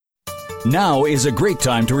Now is a great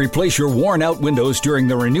time to replace your worn-out windows during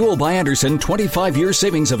the Renewal by Andersen 25-year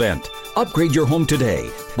savings event. Upgrade your home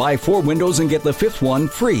today. Buy 4 windows and get the 5th one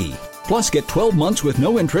free. Plus, get 12 months with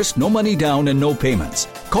no interest, no money down, and no payments.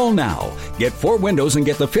 Call now. Get 4 windows and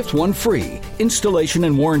get the 5th one free. Installation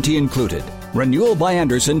and warranty included. Renewal by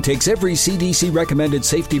Andersen takes every CDC-recommended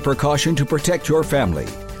safety precaution to protect your family.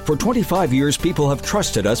 For 25 years, people have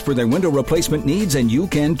trusted us for their window replacement needs, and you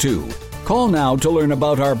can too. Call now to learn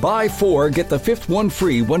about our buy 4, get the 5th one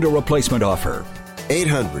free window replacement offer.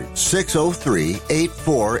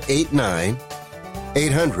 800-603-8489.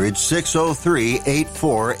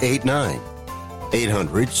 800-603-8489.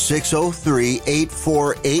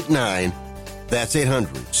 800-603-8489. That's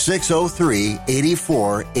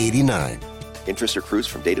 800-603-8489. Interest accrues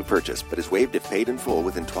from date of purchase, but is waived if paid in full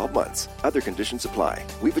within 12 months. Other conditions apply.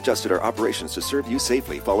 We've adjusted our operations to serve you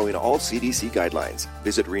safely following all CDC guidelines.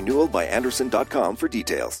 Visit renewalbyandersen.com for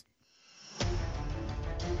details.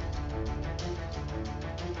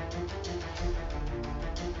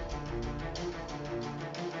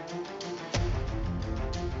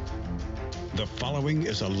 The following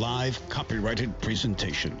is a live copyrighted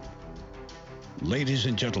presentation. Ladies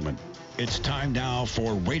and gentlemen, it's time now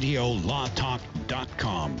for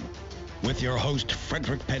RadioLawTalk.com with your host,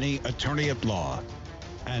 Frederick Penny, attorney at law.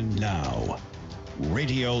 And now,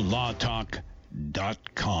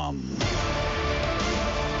 RadioLawTalk.com.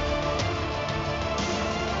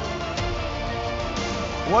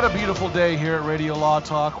 What a beautiful day here at Radio Law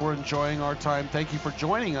Talk. We're enjoying our time. Thank you for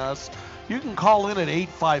joining us. You can call in at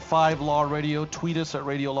 855-LAW-RADIO, tweet us at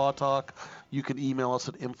Radio Law Talk. You can email us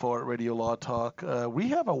at info@RadioLawTalk. We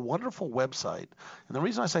have a wonderful website. And the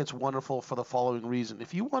reason I say it's wonderful for the following reason.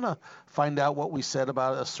 If you want to find out what we said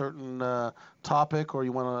about a certain topic, or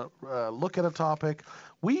you want to look at a topic,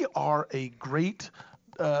 we are a great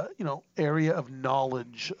area of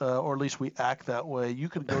knowledge, or at least we act that way. You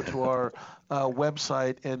can go to our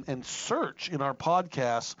website and search in our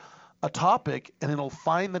podcasts a topic, and it'll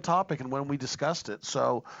find the topic and when we discussed it.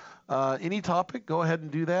 So any topic, go ahead and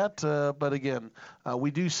do that. But again, we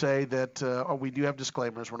do say that, or we do have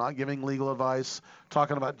disclaimers. We're not giving legal advice,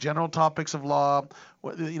 talking about general topics of law.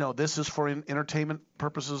 This is for entertainment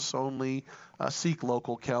purposes only. Seek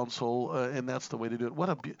local counsel, and that's the way to do it.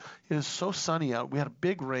 It is so sunny out. We had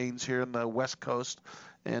big rains here in the West Coast,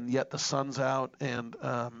 and yet the sun's out, and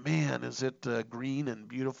man, is it green and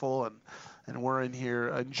beautiful, and we're in here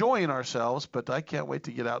enjoying ourselves, but I can't wait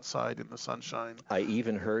to get outside in the sunshine. I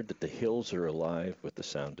even heard that the hills are alive with the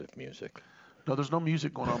sound of music. No, there's no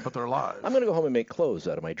music going on, but they're alive. I'm going to go home and make clothes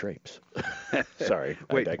out of my drapes. Sorry,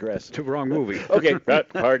 Wait, I digress. to wrong movie. Okay,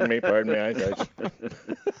 pardon me.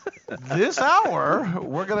 This hour,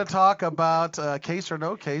 we're going to talk about case or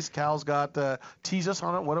no case. Cal's got tease us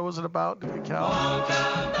on it. What was it about, Cal?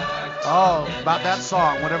 Oh, about that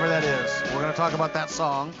song, whatever that is. We're going to talk about that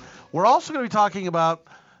song. We're also going to be talking about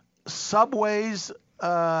Subway's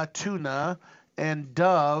tuna and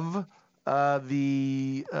Dove,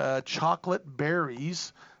 the chocolate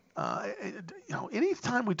berries.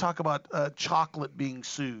 Anytime we talk about chocolate being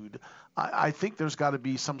sued, I think there's got to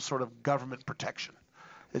be some sort of government protection.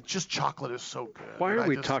 It's just chocolate is so good. Why are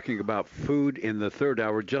we talking about food in the third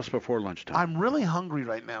hour just before lunchtime? I'm really hungry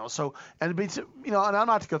right now. So, and I'm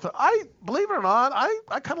not to go through. Believe it or not,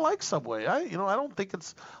 I kind of like Subway. I don't think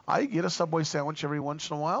I get a Subway sandwich every once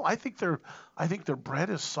in a while. I think their bread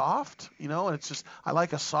is soft, and it's just, I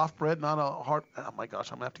like a soft bread, not a hard. Oh my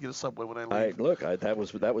gosh, I'm gonna have to get a Subway when I leave. That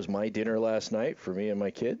was my dinner last night for me and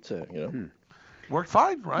my kids. Worked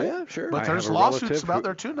fine, right? Yeah, sure. But there's lawsuits about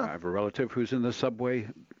their tuna. I have a relative who's in the Subway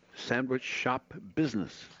sandwich shop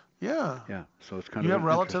business. Yeah. Yeah. So it's kind of. You have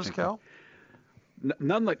relatives, Cal?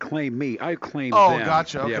 None that claim me. I claim them. Oh,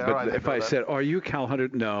 gotcha. Okay, yeah, but right, if I said, "Are you Cal Hunter?"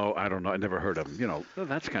 No, I don't know. I never heard of him.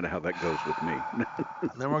 That's kind of how that goes with me.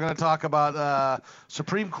 Then we're going to talk about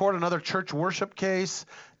Supreme Court, another church worship case,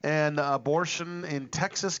 and abortion in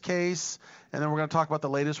Texas case. And then we're going to talk about the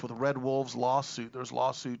latest with Red Wolves lawsuit. There's a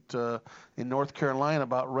lawsuit in North Carolina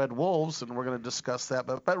about Red Wolves, and we're going to discuss that.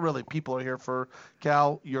 But really, people are here for,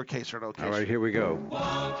 Cal, your case or no case. All right, here we go.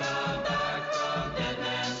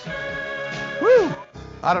 Woo!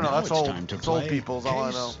 I don't know. Now That's it's old. time to It's old play people's. All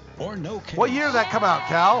I know. Case or No Case. What year did that come out,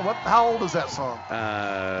 Cal? How old is that song?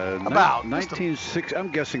 About 1960.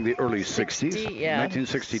 I'm guessing the early 60s. Yeah.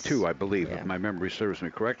 1962, I believe, Yeah. if my memory serves me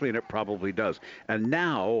correctly, and it probably does. And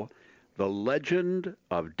now, the legend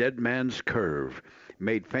of Dead Man's Curve,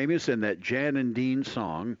 made famous in that Jan and Dean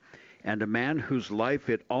song, and a man whose life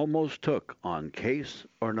it almost took on Case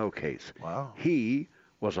or No Case. Wow. He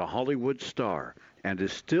was a Hollywood star and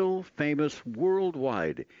is still famous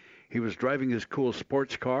worldwide. He was driving his cool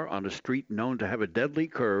sports car on a street known to have a deadly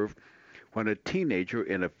curve when a teenager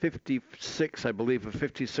in a 56, I believe a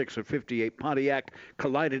 56 or 58 Pontiac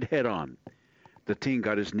collided head-on. The teen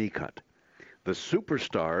got his knee cut. The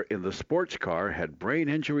superstar in the sports car had brain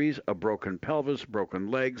injuries, a broken pelvis, broken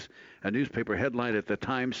legs. A newspaper headline at the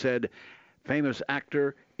time said, famous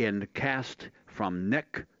actor in cast from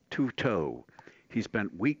neck to toe. He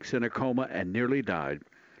spent weeks in a coma and nearly died.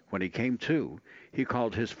 When he came to, he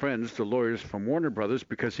called his friends, the lawyers from Warner Brothers,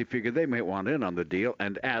 because he figured they might want in on the deal,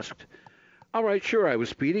 and asked, all right, sure, I was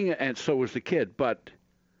speeding, and so was the kid, but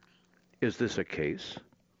is this a case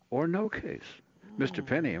or no case? Mr.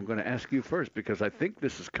 Penny, I'm going to ask you first because I think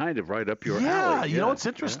this is kind of right up your alley. Yeah, you know what's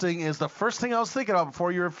interesting is the first thing I was thinking about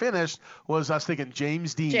before you were finished was I was thinking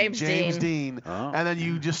James Dean. James Dean. Oh. And then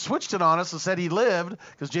you just switched it on us and said he lived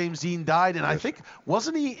because James Dean died. And I think,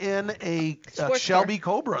 wasn't he in a Shelby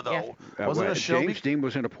Cobra, though? Yeah. Wasn't it a Shelby? James Dean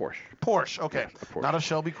was in a Porsche. Porsche, okay. Yeah, a Porsche. Not a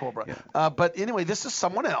Shelby Cobra. Yeah. But anyway, this is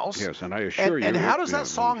someone else. Yes, and I assure you. And how does that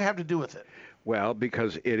song have to do with it? Well,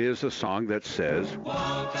 because it is a song that says,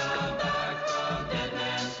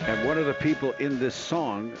 and one of the people in this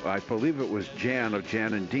song, I believe it was Jan of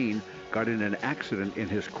Jan and Dean, got in an accident in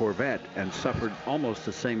his Corvette and suffered almost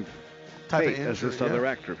the same fate as this other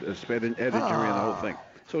actor. It's been an injury and the whole thing.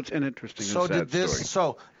 So it's an interesting and sad story.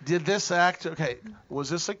 So did this actor, okay,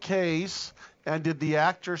 was this a case, and did the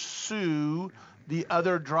actor sue the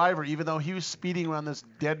other driver, even though he was speeding around this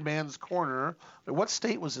dead man's corner? What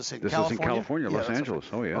state was this in? This California? is in California, Los Angeles.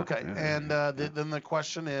 Oh, yeah. Okay, Yeah. and then the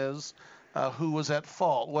question is, who was at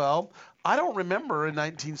fault? Well, I don't remember in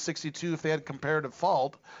 1962 if they had comparative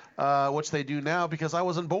fault, which they do now because I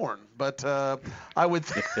wasn't born. But I would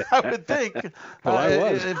think Well, I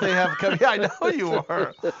was. if they have, yeah, I know you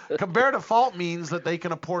are. Comparative fault means that they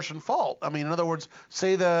can apportion fault. I mean, in other words,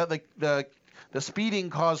 say the speeding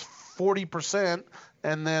caused 40%,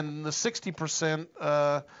 and then the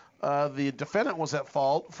 60% the defendant was at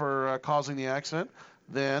fault for causing the accident.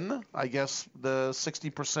 Then I guess the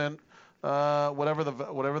 60%. Whatever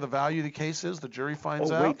the value of the case is, the jury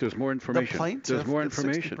finds out. Oh, wait, there's more information. The plaintiff, there's more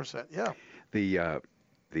information. 60%, yeah.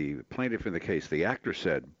 The plaintiff in the case, the actor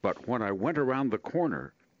said, but when I went around the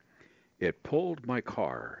corner, it pulled my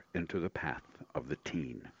car into the path of the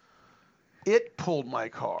teen. It pulled my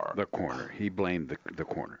car. The corner. He blamed the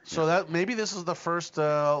corner. So that maybe this is the first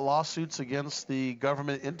lawsuits against the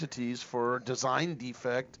government entities for design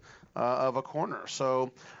defect of a corner.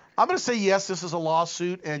 So I'm going to say yes, this is a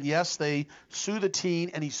lawsuit, and yes, they sue the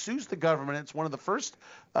teen, and he sues the government. It's one of the first,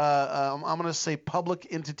 I'm going to say, public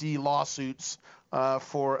entity lawsuits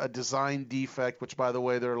for a design defect, which, by the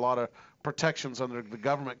way, there are a lot of protections under the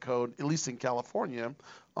government code, at least in California,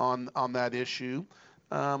 on that issue.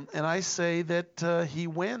 And I say that he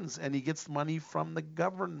wins, and he gets money from the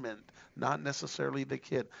government, not necessarily the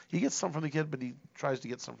kid. He gets some from the kid, but he tries to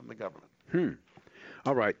get some from the government.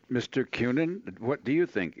 All right, Mr. Cunin, what do you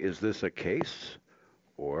think? Is this a case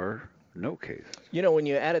or no case? You know, when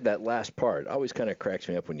you added that last part, it always kind of cracks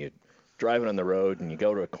me up when you're driving on the road and you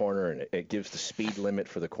go to a corner and it gives the speed limit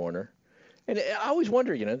for the corner. And I always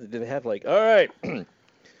wonder, you know, do they have like, all right,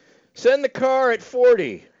 send the car at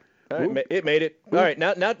 40. All right, it made it. All right,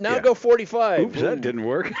 now go 45. Oops, that didn't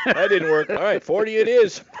work. That didn't work. All right, 40 it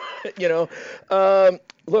is. You know,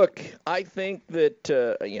 look, I think that,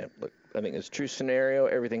 look, I think it's a true scenario.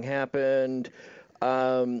 Everything happened.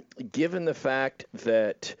 Given the fact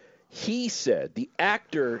that he said, the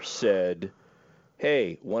actor said,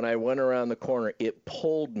 hey, when I went around the corner, it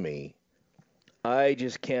pulled me. I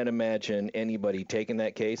just can't imagine anybody taking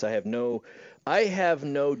that case. I have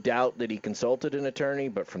no doubt that he consulted an attorney,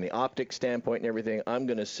 but from the optics standpoint and everything, I'm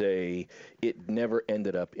going to say it never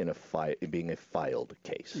ended up in being a filed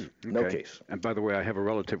case. No case. And by the way, I have a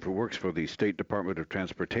relative who works for the State Department of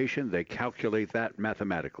Transportation. They calculate that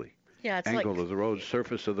mathematically. Yeah, it's angle of the road,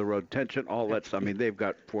 surface of the road, tension, all that. I mean, they've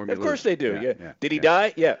got formulas. Of course they do. Yeah. Did he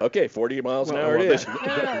die? Yeah. Okay, 40 miles an hour it is.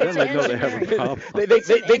 Then they know they have a problem.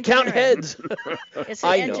 They count heads. It's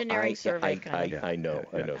an engineering survey. I know.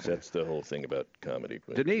 So that's the whole thing about comedy.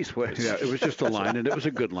 Denise, it was just a line, and it was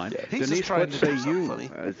a good line. Denise, what say you?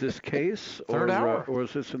 Is this case or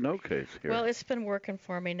is this a no case here? Well, it's been working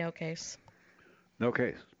for me. No case. No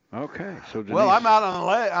case. Okay, so Denise. Well, I'm out on the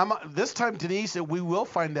leg. This time, Denise, we will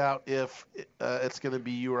find out if it's going to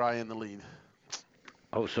be you or I in the lead.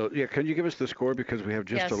 Oh, so can you give us the score because we have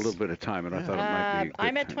just a little bit of time, and I thought it might be.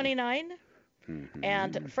 I'm at 29,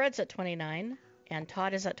 and Fred's at 29, and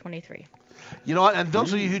Todd is at 23. You know what? And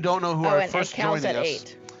those of you who don't know who are first Cal's joining at us,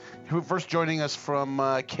 8. who are first joining us from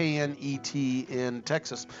KNET in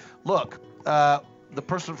Texas, look. the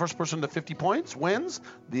first person to 50 points wins.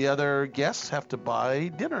 The other guests have to buy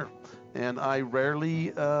dinner, and I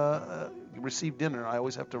rarely receive dinner. I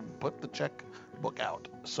always have to put the checkbook out.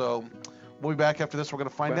 So we'll be back after this. We're going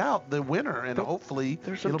to find out the winner, and hopefully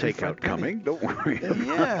there's some it'll be takeout coming. Don't worry.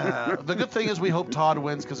 Yeah. The good thing is we hope Todd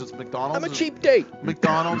wins because it's McDonald's. I'm a cheap date.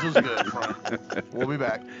 McDonald's is good, friend. We'll be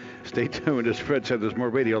back. Stay tuned. As Fred said, there's more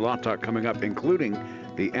Radio Law Talk coming up, including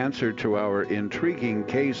the answer to our intriguing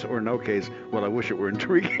case or no case. Well, I wish it were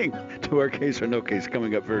intriguing to our case or no case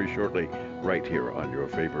coming up very shortly right here on your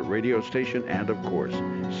favorite radio station and, of course,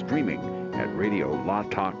 streaming at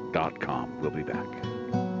radiolawtalk.com. We'll be back.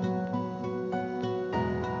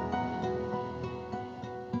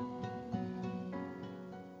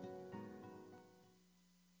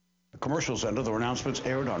 Commercials and other announcements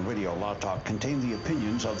aired on Radio Law Talk contain the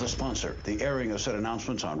opinions of the sponsor. The airing of said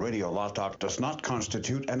announcements on Radio Law Talk does not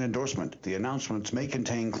constitute an endorsement. The announcements may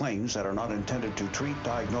contain claims that are not intended to treat,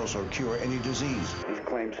 diagnose, or cure any disease. These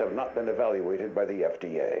claims have not been evaluated by the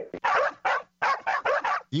FDA.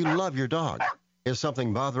 You love your dog. Is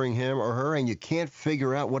something bothering him or her and you can't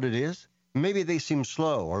figure out what it is? Maybe they seem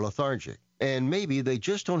slow or lethargic, and maybe they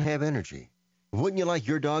just don't have energy. Wouldn't you like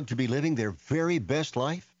your dog to be living their very best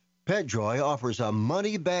life? PetJoy offers a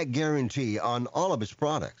money-back guarantee on all of its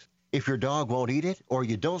products. If your dog won't eat it or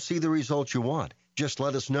you don't see the results you want, just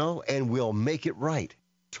let us know and we'll make it right.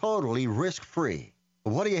 Totally risk-free.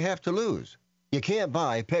 What do you have to lose? You can't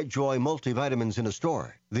buy PetJoy multivitamins in a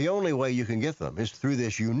store. The only way you can get them is through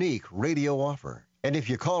this unique radio offer. And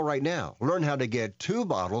if you call right now, learn how to get 2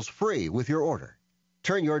 bottles free with your order.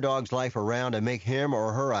 Turn your dog's life around and make him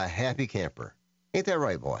or her a happy camper. Ain't that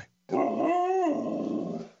right, boy?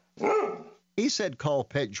 He said call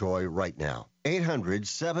PetJoy right now.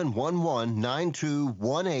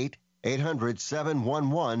 800-711-9218.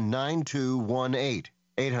 800-711-9218.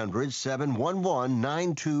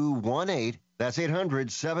 800-711-9218. That's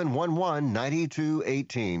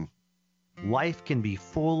 800-711-9218. Life can be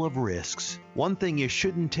full of risks. One thing you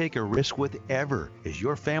shouldn't take a risk with ever is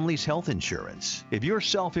your family's health insurance. If you're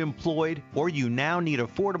self-employed or you now need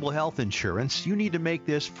affordable health insurance, you need to make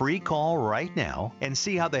this free call right now and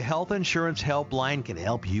see how the Health Insurance Helpline can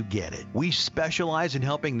help you get it. We specialize in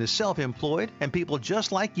helping the self-employed and people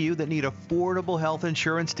just like you that need affordable health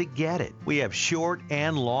insurance to get it. We have short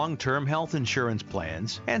and long-term health insurance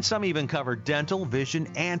plans, and some even cover dental, vision,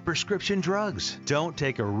 and prescription drugs. Don't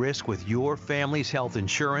take a risk with your family's health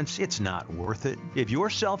insurance. It's not worth it. If you're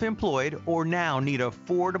self-employed or now need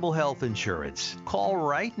affordable health insurance, call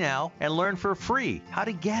right now and learn for free how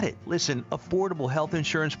to get it. Listen, affordable health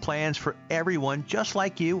insurance plans for everyone just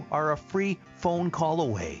like you are a free phone call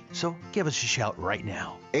away. So give us a shout right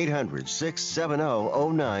now.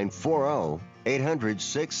 800-670-0940.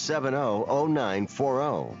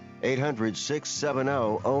 800-670-0940.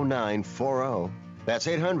 800-670-0940. That's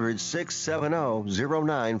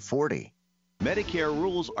 800-670-0940. Medicare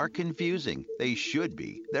rules are confusing. They should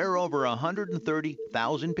be. There are over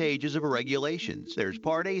 130,000 pages of regulations. There's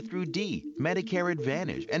Part A through D, Medicare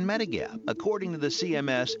Advantage, and Medigap. According to the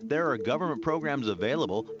CMS, there are government programs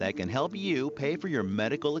available that can help you pay for your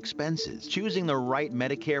medical expenses. Choosing the right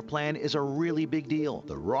Medicare plan is a really big deal.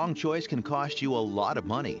 The wrong choice can cost you a lot of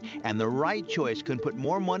money, and the right choice can put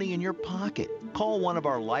more money in your pocket. Call one of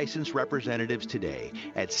our licensed representatives today.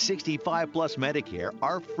 At 65 Plus Medicare,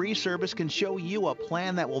 our free service can show you a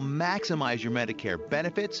plan that will maximize your Medicare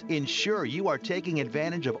benefits, ensure you are taking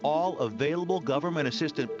advantage of all available government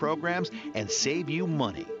assistance programs, and save you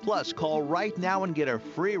money. Plus, call right now and get a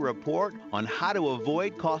free report on how to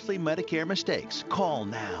avoid costly Medicare mistakes. Call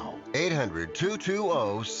now.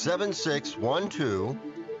 800-220-7612.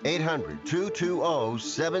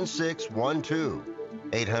 800-220-7612.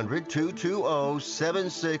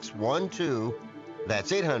 800-220-7612.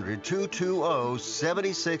 That's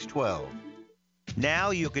 800-220-7612. Now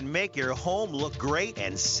you can make your home look great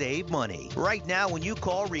and save money. Right now, when you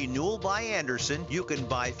call Renewal by Andersen, you can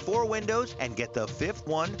buy 4 windows and get the 5th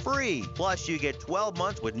one free. Plus, you get 12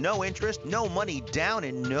 months with no interest, no money down,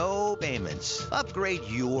 and no payments. Upgrade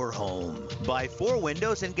your home. Buy 4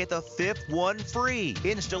 windows and get the 5th one free.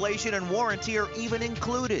 Installation and warranty are even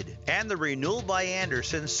included. And the Renewal by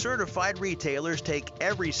Andersen certified retailers take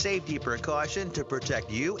every safety precaution to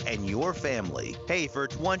protect you and your family. Hey, for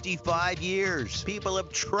 25 years. years, people have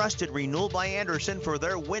trusted Renewal by Anderson for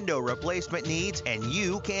their window replacement needs, and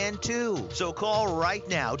you can too. So call right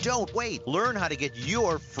now. Don't wait. Learn how to get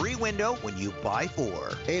your free window when you buy 4.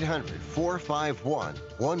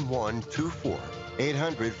 800-451-1124.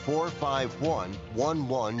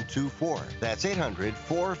 800-451-1124. That's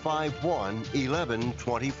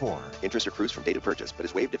 800-451-1124. Interest accrues from date of purchase, but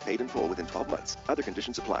is waived if paid in full within 12 months. Other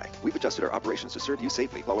conditions apply. We've adjusted our operations to serve you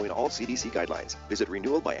safely following all CDC guidelines. Visit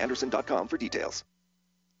renewalbyanderson.com for details.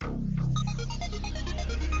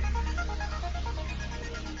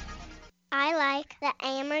 I like the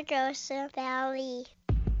Amargosa Valley.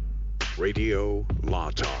 Radio Law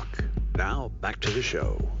Talk. Now back to the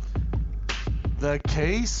show. The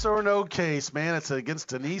case or no case, man. It's against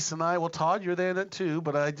Denise and I. Well, Todd, you're there too,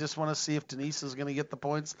 but I just want to see if Denise is going to get the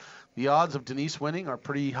points. The odds of Denise winning are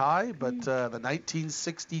pretty high, but the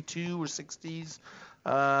 1962 or 60s,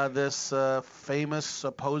 this famous,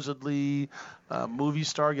 supposedly movie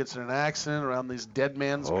star gets in an accident around this Dead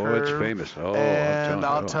Man's Curve. Oh, it's famous. Oh, and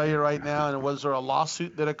I'll tell you right now, and was there a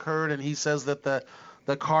lawsuit that occurred, and he says that the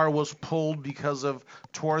car was pulled because of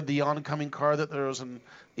toward the oncoming car, that there was an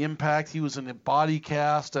impact. He was in a body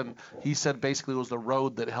cast, and he said basically it was the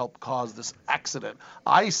road that helped cause this accident.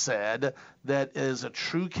 I said that is a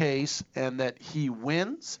true case and that he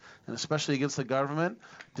wins, and especially against the government.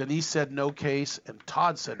 Denise said no case, and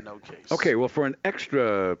Todd said no case. Okay, well, for an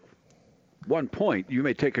extra 1 point, you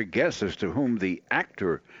may take a guess as to whom the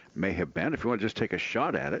actor may have been, if you want to just take a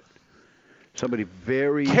shot at it. Somebody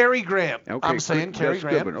very... Cary Grant. Okay, I'm saying Cary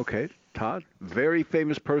Grant. Good one. Okay, Todd. Very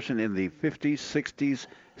famous person in the 50s, 60s,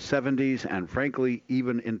 70s, and frankly,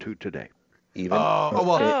 even into today. Even?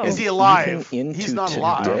 Is he alive? He's not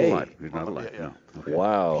alive. He's not alive. Yeah. No. Okay.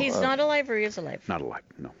 Wow. He's not alive or he is alive? Not alive,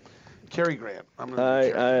 no. Cary Grant. I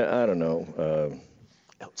don't know.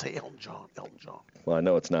 Say Elton John. Well, I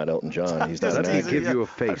know it's not Elton John. He's not an Let me actor. give you a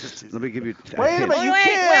face. Let me give you a Wait a hint. minute, you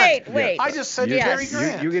can't. Wait. I just said Yes. Cary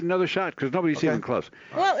Grant. You get another shot because nobody's even close.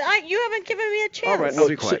 Well, you haven't given me a chance. All right, Well,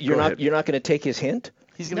 be quiet. so you're Go not ahead. going to take his hint?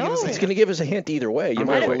 He's going to give us a He's hint. going to give us a hint either way. You I'm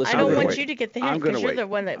might as gonna well wait. listen I to don't the want wait. you to get the I'm hint going because to you're wait. the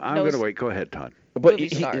one that I'm knows. going to wait. Go ahead, Todd. But movie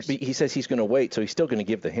stars. he says he's going to wait, so he's still going to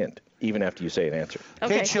give the hint, even after you say an answer.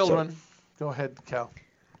 Okay, children. Go ahead, Cal.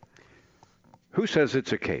 Who says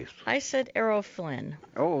it's a case? I said Errol Flynn.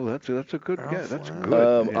 Oh, that's a good Errol guess. That's Flynn.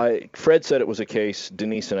 good. Yeah. Fred said it was a case.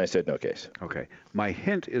 Denise and I said no case. Okay. My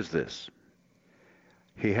hint is this.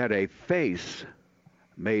 He had a face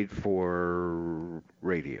made for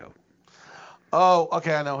radio. Oh,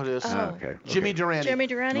 okay, I know who it is. Oh. Okay. Jimmy Durante. Jimmy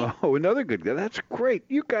Durante? Oh, another good guy. That's great.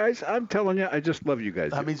 You guys, I'm telling you, I just love you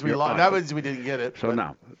guys. That means we You're lost. awesome. That means we didn't get it. So but-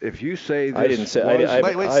 now, if you say this I didn't say.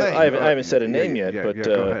 was... I haven't said a name yet, but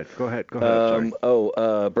go ahead.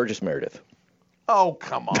 Sorry. Burgess Meredith. Oh,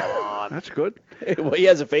 come on. That's good. Well, he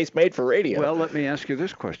has a face made for radio. Well, let me ask you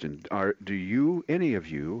this question: do any of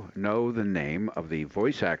you know the name of the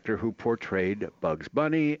voice actor who portrayed Bugs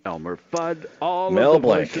Bunny, Elmer Fudd, all Mel of the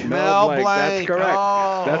Blanc. voices? Mel That's Blanc. correct.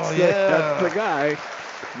 Oh, that's yeah. the guy.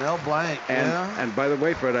 Mel Blanc. And by the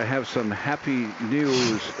way, Fred, I have some happy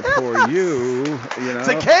news for you. You know, It's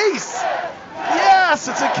a case. Yes,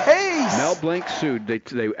 it's a case. Mel Blanc sued. They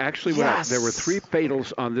actually went out. Yes. There were 3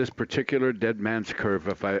 fatals on this particular Dead Man's Curve,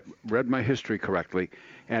 if I read my history correctly,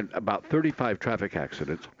 and about 35 traffic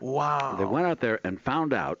accidents. Wow. They went out there and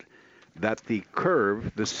found out that the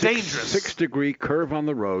curve, the dangerous. 6-degree curve on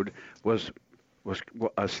the road, was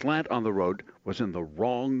a slant on the road was in the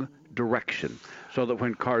wrong direction, so that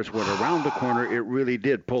when cars went around the corner, it really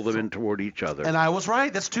did pull them in toward each other. And I was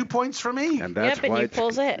right. That's 2 points for me. And that's Yep, and why you it's-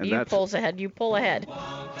 pulls ahead. and You that's- pulls ahead. You pull ahead.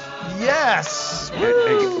 Yes.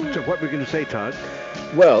 So what were we going to say, Todd?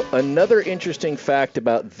 Well, another interesting fact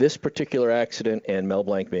about this particular accident and Mel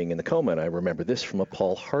Blanc being in the coma, and I remember this from a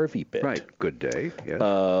Paul Harvey bit. Right. Good day.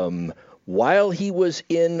 Yes. While he was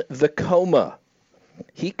in the coma,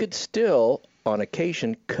 he could still, on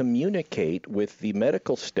occasion, communicate with the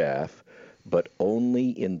medical staff, but only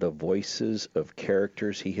in the voices of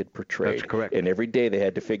characters he had portrayed. That's correct. And every day they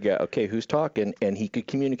had to figure out, okay, who's talking, and he could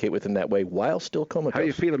communicate with them that way while still comatose. How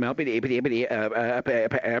you feeling, Mel? Pretty good,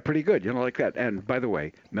 like that. And by the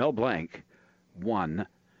way, Mel Blanc won,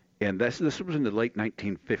 and this was in the late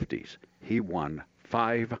 1950s. He won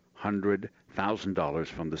 $500,000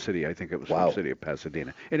 from the city. I think it was from the city of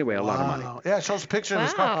Pasadena. Anyway, a lot of money. Yeah, it shows a picture of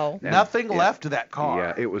his car. Wow. Nothing left of that car.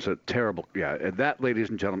 Yeah, it was a terrible. Yeah, and that, ladies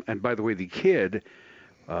and gentlemen. And by the way, the kid,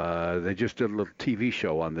 they just did a little TV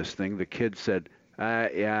show on this thing. The kid said,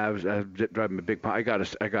 "Yeah, I was driving a big. I got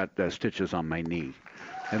stitches on my knee,"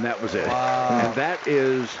 and that was it. Wow. And that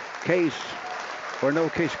is case or no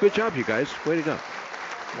case. Good job, you guys. Way to go.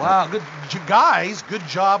 Wow, good guys. Good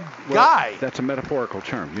job, guy. That's a metaphorical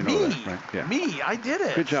term. You know that, right? Yeah. Me, I did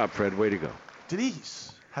it. Good job, Fred. Way to go.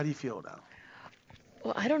 Denise, how do you feel now?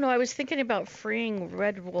 Well, I don't know. I was thinking about freeing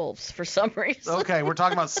red wolves for some reason. Okay, we're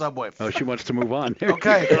talking about Subway. Oh, she wants to move on.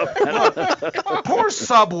 Okay. Look, poor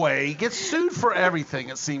Subway gets sued for everything.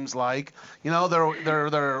 It seems like, you know,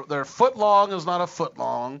 their foot long is not a foot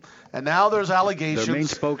long, and now there's allegations. Their main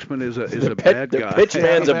spokesman is a bad guy. The pitch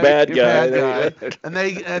man's a bad guy.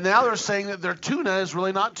 And now they're saying that their tuna is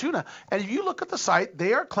really not tuna. And if you look at the site,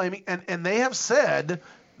 they are claiming, and they have said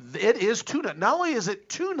it is tuna. Not only is it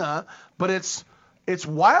tuna, but it's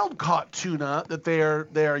wild caught tuna that they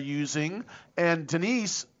are using, and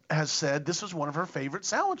Denise has said this is one of her favorite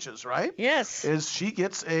sandwiches, right? Yes. Is she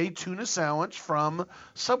gets a tuna sandwich from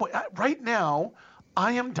Subway. Right now,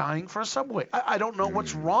 I am dying for a Subway. I don't know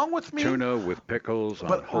what's wrong with me. Tuna with pickles on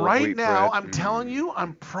but whole right wheat now, bread. I'm telling you,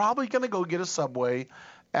 I'm probably going to go get a Subway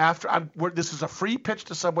after this is a free pitch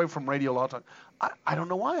to Subway from Radio Law Talk. I don't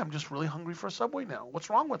know why. I'm just really hungry for a Subway now. What's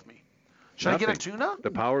wrong with me? Should Nothing. I get a tuna? The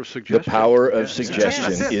power of suggestion. The power of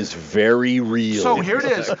suggestion is very real. So here it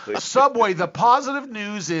is. Subway, the positive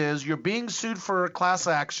news is you're being sued for a class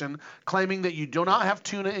action claiming that you do not have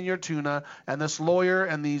tuna in your tuna, and this lawyer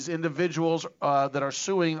and these individuals that are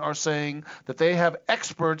suing are saying that they have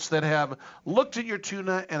experts that have looked at your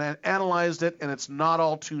tuna and analyzed it, and it's not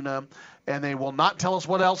all tuna. And they will not tell us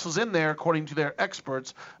what else is in there, according to their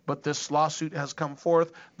experts. But this lawsuit has come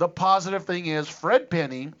forth. The positive thing is Fred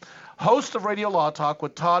Penny, host of Radio Law Talk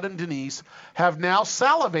with Todd and Denise, have now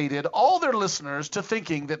salivated all their listeners to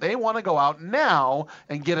thinking that they want to go out now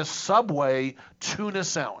and get a Subway tuna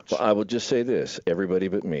sandwich. Well, I will just say this, everybody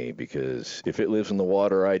but me, because if it lives in the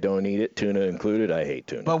water, I don't eat it, tuna included. I hate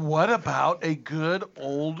tuna. But what about a good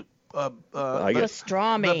old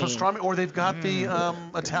pastrami. The pastrami, or they've got the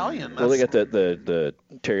Italian. Well, they got the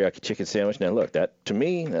teriyaki chicken sandwich. Now, look, that to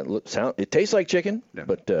me, it tastes like chicken,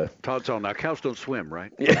 but Todd's all now. Cows don't swim,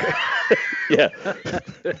 right? Yeah. Yeah.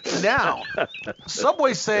 Now,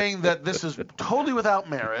 Subway's saying that this is totally without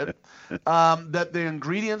merit, that the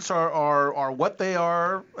ingredients are what they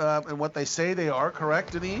are and what they say they are,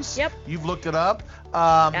 correct, Denise? Yep. You've looked it up.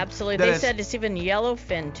 Absolutely. They said it's even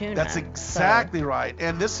yellowfin tuna. That's exactly right.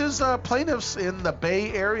 And this is plaintiffs in the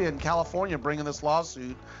Bay Area in California bringing this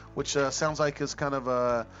lawsuit, which sounds like is kind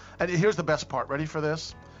of and here's the best part. Ready for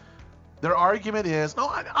this? Their argument is,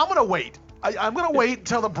 I'm going to wait. I'm going to wait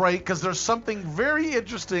until the break because there's something very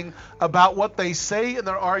interesting about what they say in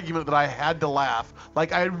their argument that I had to laugh.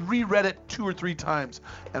 Like I reread it 2 or 3 times.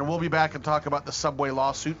 And we'll be back and talk about the Subway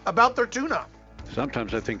lawsuit about their tuna.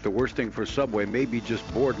 Sometimes I think the worst thing for Subway may be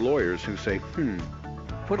just bored lawyers who say, ooh,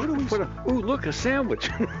 look, a sandwich.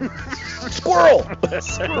 Squirrel!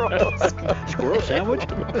 Squirrel sandwich?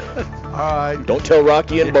 All right. Don't tell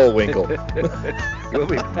Rocky and Bullwinkle. We'll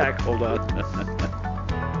be back. Hold on.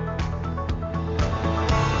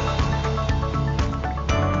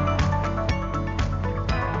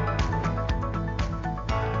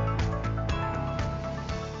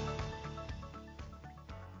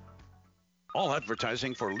 All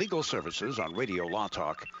advertising for legal services on Radio Law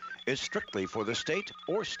Talk is strictly for the state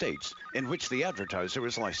or states in which the advertiser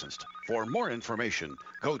is licensed. For more information,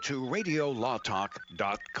 go to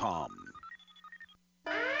radiolawtalk.com.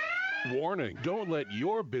 Warning, don't let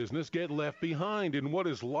your business get left behind in what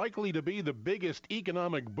is likely to be the biggest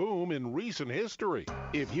economic boom in recent history.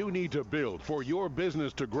 If you need to build for your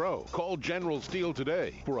business to grow, call General Steel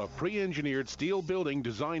today for a pre-engineered steel building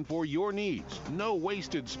designed for your needs. No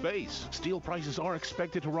wasted space. Steel prices are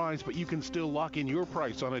expected to rise, but you can still lock in your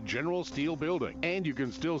price on a General Steel building. And you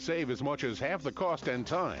can still save as much as half the cost and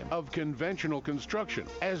time of conventional construction.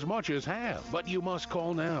 As much as half. But you must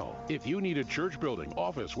call now. If you need a church building,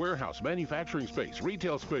 office, warehouse, manufacturing space,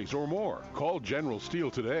 retail space, or more, call General Steel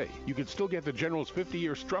today. You can still get the General's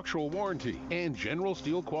 50-year structural warranty and General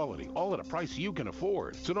Steel quality, all at a price you can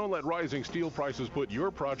afford. So don't let rising steel prices put your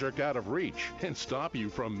project out of reach and stop you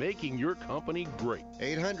from making your company great.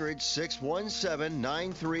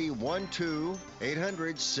 800-617-9312.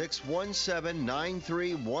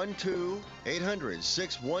 800-617-9312.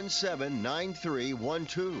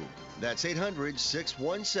 800-617-9312. That's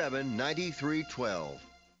 800-617-9312.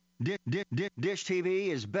 Dish TV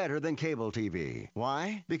is better than cable TV.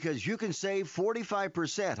 Why? Because you can save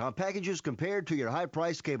 45% on packages compared to your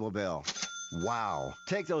high-priced cable bill. Wow.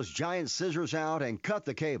 Take those giant scissors out and cut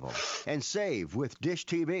the cable and save with Dish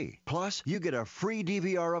TV. Plus, you get a free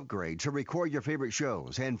DVR upgrade to record your favorite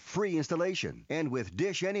shows and free installation. And with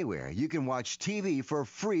Dish Anywhere, you can watch TV for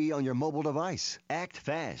free on your mobile device. Act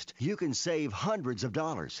fast. You can save hundreds of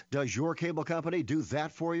dollars. Does your cable company do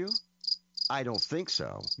that for you? I don't think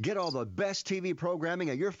so. Get all the best TV programming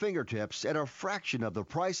at your fingertips at a fraction of the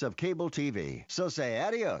price of cable TV. So say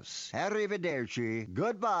adios, arrivederci,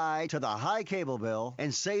 goodbye to the high cable bill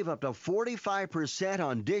and save up to 45%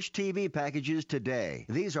 on Dish TV packages today.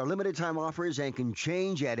 These are limited time offers and can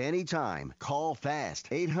change at any time. Call fast.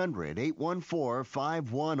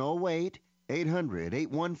 800-814-5108.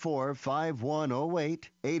 800-814-5108.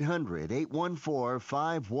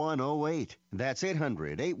 800-814-5108. That's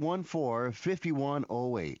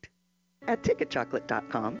 800-814-5108. At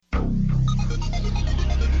ticketchocolate.com.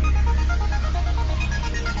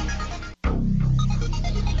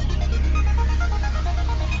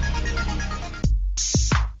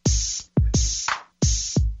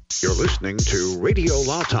 You're listening to Radio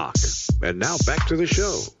Law Talk. And now back to the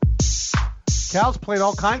show. Cal's playing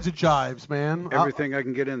all kinds of jives, man. Everything I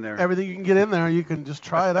can get in there. Everything you can get in there, you can just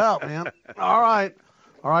try it out, man. All right,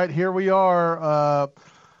 here we are.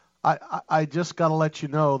 I just got to let you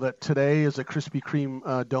know that today is a Krispy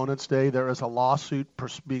Kreme Donuts Day. There is a lawsuit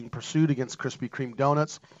being pursued against Krispy Kreme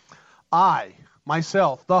Donuts. I,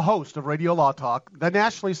 myself, the host of Radio Law Talk, the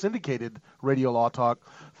nationally syndicated Radio Law Talk,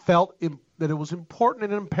 felt that it was important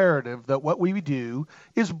and imperative that what we do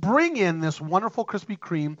is bring in this wonderful Krispy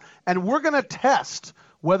Kreme, and we're going to test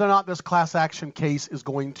whether or not this class action case is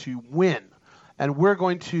going to win. And we're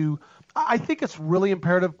going to, I think it's really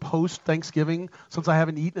imperative post-Thanksgiving, since I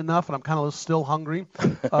haven't eaten enough and I'm kind of still hungry,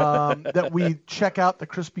 that we check out the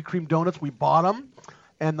Krispy Kreme donuts. We bought them,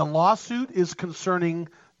 and the lawsuit is concerning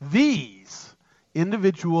these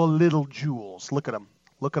individual little jewels. Look at them.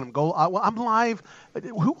 Look at them go. I'm live.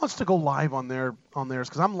 Who wants to go live on theirs?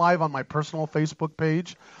 Because I'm live on my personal Facebook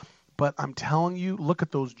page. But I'm telling you, look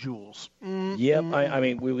at those jewels. Yep. I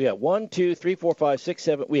mean, we got 1, 2, 3, 4, 5, 6,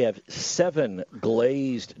 7. We have 7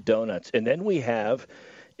 glazed donuts. And then we have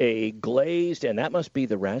a glazed, and that must be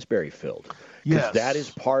the raspberry filled. Yes. That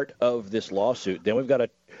is part of this lawsuit. Then we've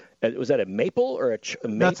got was that a maple or a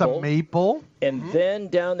maple? That's a maple. And then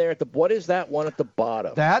down there what is that one at the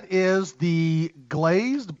bottom? That is the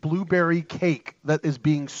glazed blueberry cake that is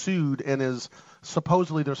being sued, and is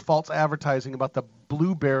supposedly there's false advertising about the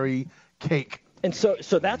blueberry cake. And so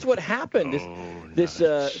that's what happened.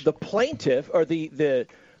 The plaintiff, or the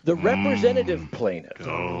representative plaintiff.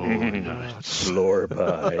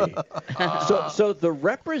 Slurpee. So the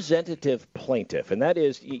representative plaintiff, and that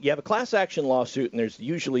is, you have a class action lawsuit, and there's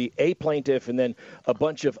usually a plaintiff and then a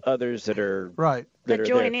bunch of others that are right. That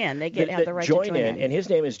join in. They have the right to join in. And his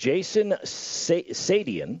name is Jason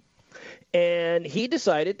Sadian. And he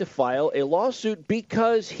decided to file a lawsuit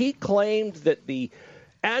because he claimed that the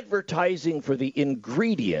advertising for the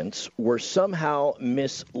ingredients were somehow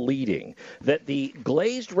misleading, that the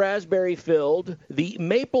glazed raspberry filled, the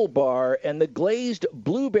maple bar, and the glazed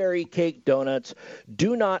blueberry cake donuts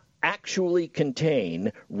do not actually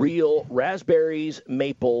contain real raspberries,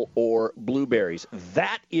 maple, or blueberries.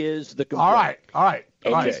 That is the complaint. All right.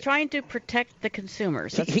 And he's trying to protect the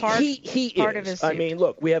consumers. That's part of his suit. I mean,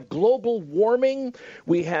 look, we have global warming.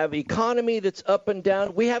 We have economy that's up and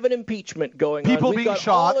down. We have an impeachment going on. People being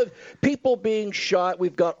shot. People being shot.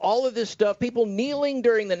 We've got all of this stuff. People kneeling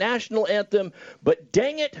during the national anthem. But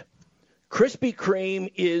dang it, Krispy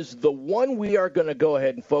Kreme is the one we are going to go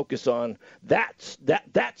ahead and focus on. That's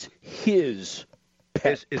his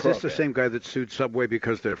pet Is this the same guy that sued Subway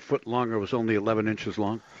because their foot longer was only 11 inches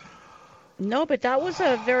long? No, but that was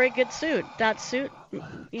a very good suit. That suit,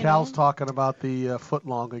 Cal's talking about the foot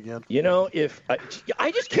long again. You know, if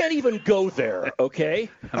I just can't even go there, okay?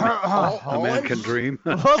 A man can dream.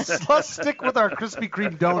 Let's stick with our Krispy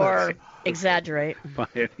Kreme donuts. Or exaggerate.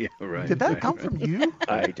 Yeah, right. Did that come from you?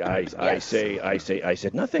 I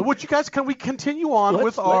said nothing. What you guys? Can we continue on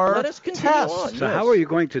with our let us continue test? on. So how are you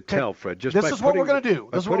going to tell, Fred? This is what we're going to do.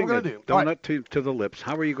 This is what we're going to do. Donut to the lips.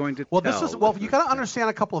 How are you going to tell? You got to understand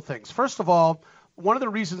a couple of things. First of all, one of the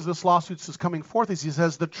reasons this lawsuit is coming forth is he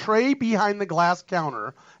says the tray behind the glass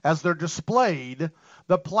counter, as they're displayed,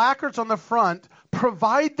 the placards on the front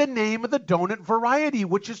provide the name of the donut variety,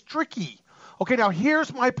 which is tricky. Okay, now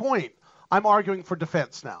here's my point. I'm arguing for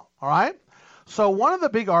defense now, all right? So one of the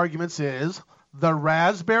big arguments is the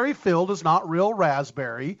raspberry filled is not real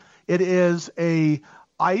raspberry. It is a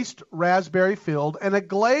iced raspberry filled, and a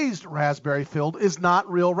glazed raspberry filled is not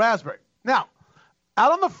real raspberry. Now,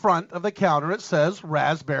 out on the front of the counter, it says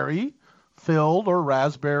raspberry filled or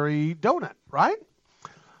raspberry donut, right?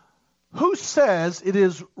 Who says it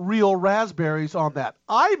is real raspberries on that?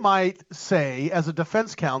 I might say, as a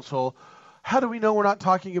defense counsel, how do we know we're not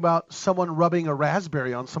talking about someone rubbing a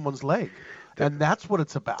raspberry on someone's leg? And that's what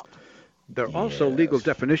it's about. There are also legal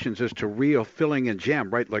definitions as to real filling in jam,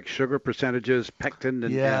 right? Like sugar percentages, pectin,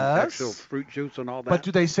 and actual fruit juice and all that. But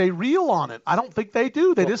do they say real on it? I don't think they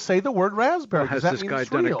do. They just say the word raspberry. Has this guy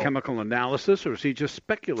done a chemical analysis, or is he just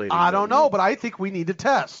speculating? I don't know, but I think we need to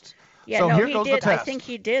test. Yeah, so no, here he goes did. the test. I think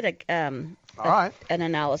he did an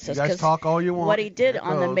analysis. You guys 'cause talk all you want. What he did Here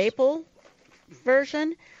on the goes. maple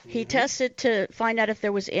version, he tested to find out if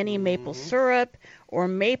there was any maple syrup or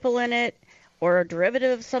maple in it, or a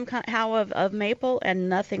derivative of some kind of maple, and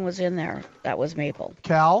nothing was in there that was maple.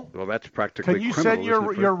 Cal? Well, that's practically Can you criminal, send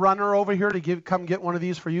your isn't it? runner over here to come get one of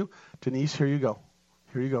these for you? Denise, here you go.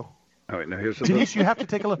 Here you go. All right, now here's the Denise, you have to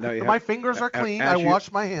take a look. No, you My have- fingers are clean. as I you-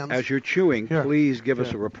 washed my hands. As you're chewing, Here. please give us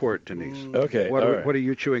a Here. report, Denise. Okay, What, all are, right. what are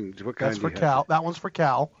you chewing? What kind That's do for you have? Cal. That one's for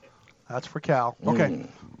Cal. That's for Cal. Okay.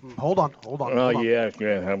 Hold on. Oh, hold on. yeah.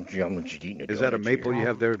 I'm eating Is that a maple you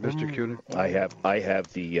have there, Mr. Cunin? I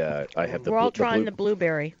have the We're all trying the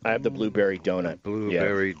blueberry. I have the blueberry donut.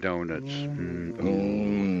 Blueberry donuts.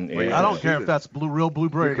 Yeah. I don't care if that's real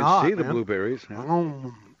blueberry You or can not. see the man. blueberries.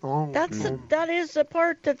 That is the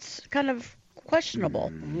part that's kind of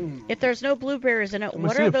questionable. If there's no blueberries in it, me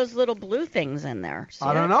what see are if- those little blue things in there? See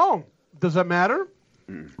I don't it? know. Does that matter?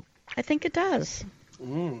 I think it does.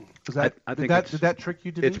 Is that, I did think that it's- did that trick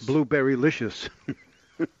you, Denise? It's blueberry-licious.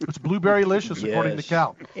 It's blueberry-licious, according to Yes.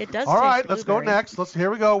 Cal. It does. All taste right, let's go blueberry. next. Here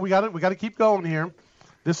we go. We got to keep going here.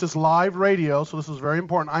 This is live radio, so this is very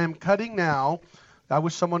important. I am cutting now. I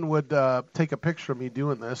wish someone would take a picture of me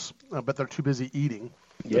doing this, but they're too busy eating.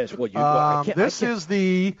 Yes, well, I can't- This is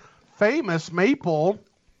the famous maple.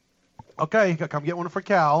 Okay, come get one for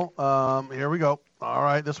Cal. Here we go. All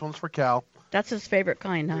right, this one's for Cal. That's his favorite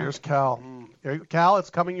kind, huh? Here's Cal. Here, Cal, it's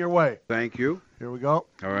coming your way. Thank you. Here we go.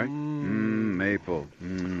 All right. Maple.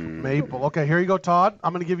 Maple. Okay, here you go, Todd.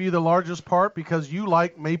 I'm going to give you the largest part because you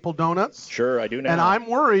like maple donuts. Sure, I do now. And I'm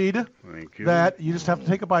worried Thank you. that you just have to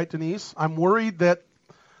take a bite, Denise. I'm worried that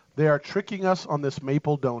they are tricking us on this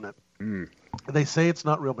maple donut. They say it's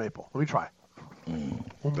not real maple. Let me try.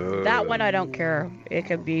 That one I don't care. It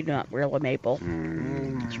could be not real maple.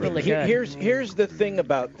 It's really good. Here's the thing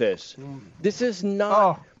about this. This is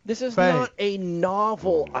not. This is Faye. not a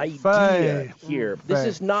novel idea Faye. here. This Faye.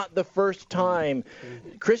 is not the first time.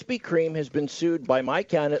 Krispy Kreme has been sued, by my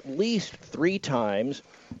count, at least 3 times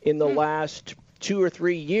in the last 2 or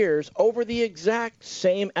 3 years over the exact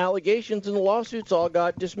same allegations, and the lawsuits all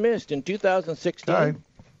got dismissed. In 2016, Okay.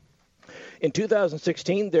 In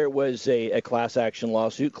 2016, there was a class action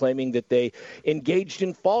lawsuit claiming that they engaged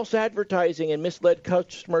in false advertising and misled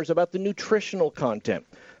customers about the nutritional content.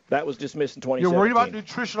 That was dismissed in 2017. You're worried about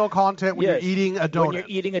nutritional content when Yes, you're eating a donut. When you're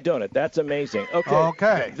eating a donut. That's amazing. Okay.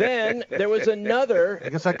 Okay. Then there was another. I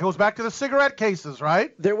guess that goes back to the cigarette cases,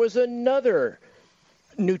 right? There was another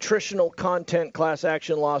nutritional content class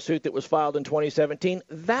action lawsuit that was filed in 2017.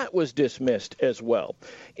 That was dismissed as well.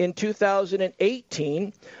 In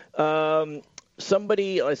 2018,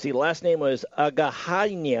 somebody, let's see, last name was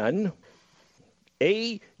Agahanyan,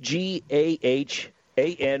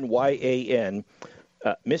 Agahannyan,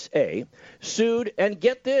 Miss A, sued, and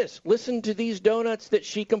get this, listen to these donuts that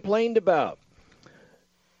she complained about.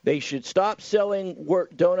 They should stop selling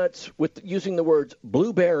donuts with using the words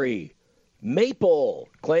blueberry, maple,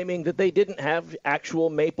 claiming that they didn't have actual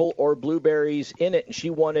maple or blueberries in it. And she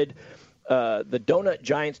wanted the donut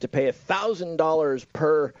giants to pay $1,000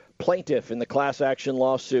 per plaintiff in the class action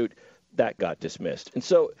lawsuit. That got dismissed. And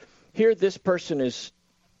so here this person is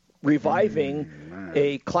reviving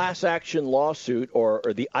a class action lawsuit or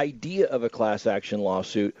the idea of a class action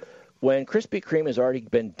lawsuit when Krispy Kreme has already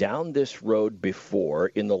been down this road before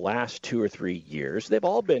in the last 2 or 3 years. They've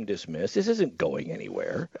all been dismissed. This isn't going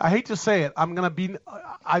anywhere. I hate to say it.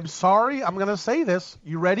 I'm sorry. I'm going to say this.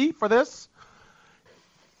 You ready for this?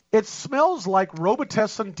 It smells like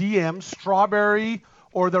Robitussin DM strawberry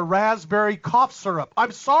or the raspberry cough syrup.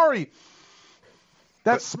 I'm sorry.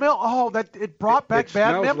 That smell, it brought back bad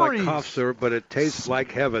smells memories. like cough syrup, but it tastes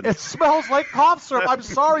like heaven. It smells like cough syrup. I'm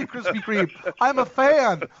sorry, Krispy Kreme. I'm a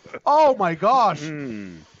fan. Oh, my gosh.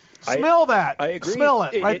 Smell that. I agree. Smell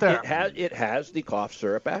it right there. It has the cough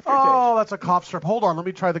syrup aftertaste. Oh, that's a cough syrup. Hold on. Let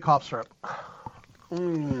me try the cough syrup.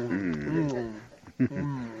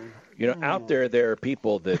 You know, out there are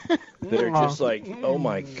people that are just like, oh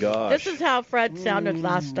my gosh. This is how Fred sounded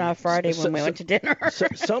last Friday when we went to dinner.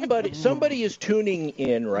 Somebody is tuning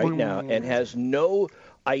in right now and has no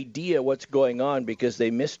idea what's going on because they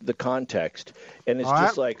missed the context, and it's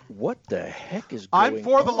just like, what the heck is going on? I'm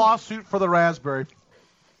for the lawsuit for the raspberry.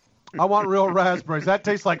 I want real raspberries. That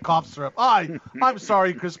tastes like cough syrup. I'm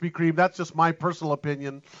sorry, Krispy Kreme. That's just my personal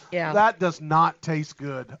opinion. Yeah. That does not taste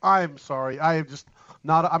good. I'm sorry.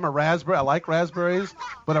 I'm a raspberry. I like raspberries,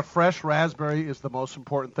 but a fresh raspberry is the most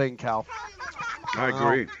important thing, Cal. I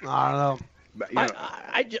agree. I don't know. But, you know,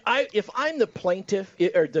 If I'm the plaintiff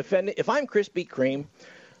or defendant, if I'm Krispy Kreme,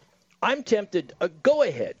 I'm tempted. Go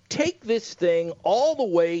ahead, take this thing all the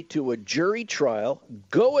way to a jury trial.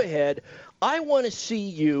 Go ahead. I want to see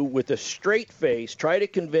you with a straight face try to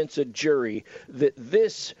convince a jury that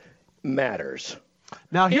this matters.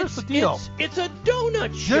 Now here's the deal. It's a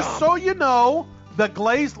donut shop. Just so you know,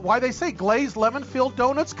 why they say glazed lemon-filled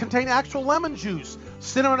donuts contain actual lemon juice.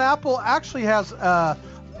 Cinnamon apple actually has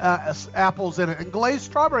apples in it, and glazed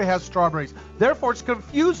strawberry has strawberries. Therefore, it's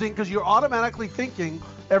confusing because you're automatically thinking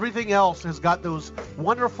everything else has got those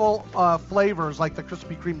wonderful flavors like the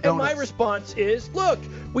Krispy Kreme donuts. And my response is, look,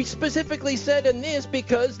 we specifically said in this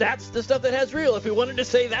because that's the stuff that has real. If we wanted to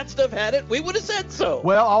say that stuff had it, we would have said so.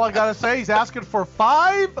 Well, all I got to say, he's asking for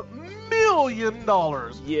 $5 million.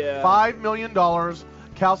 Yeah. $5 million.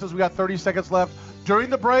 Cal says we got 30 seconds left. During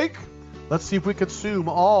the break, let's see if we consume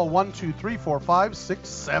all 1, 2, 3, 4, 5, 6,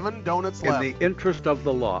 7 donuts left. in the interest of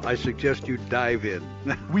the law, I suggest you dive in.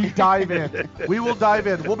 We dive in. We will dive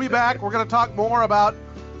in. We'll be back. We're going to talk more about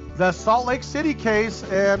the Salt Lake City case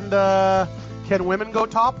and can women go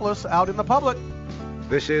topless out in the public?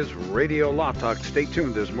 This is Radio Law Talk. Stay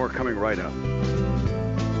tuned. There's more coming right up.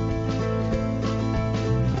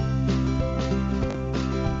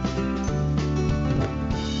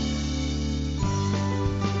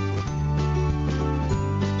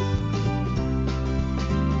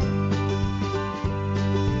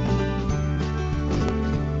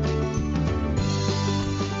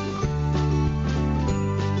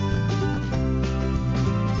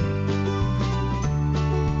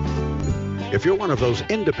 If you're one of those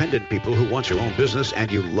independent people who wants your own business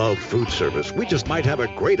and you love food service, we just might have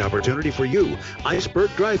a great opportunity for you.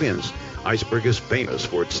 Iceberg Drive-Ins. Iceberg is famous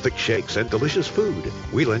for its thick shakes and delicious food.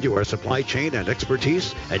 We lend you our supply chain and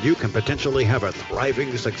expertise, and you can potentially have a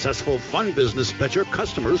thriving, successful, fun business that your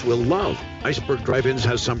customers will love. Iceberg Drive-Ins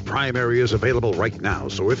has some prime areas available right now,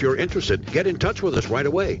 so if you're interested, get in touch with us right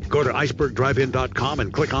away. Go to icebergdrivein.com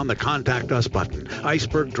and click on the Contact Us button.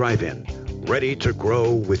 Iceberg Drive-In, ready to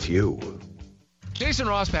grow with you. Jason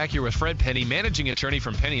Rosbach here with Fred Penny, managing attorney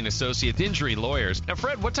from Penny & Associates Injury Lawyers. Now,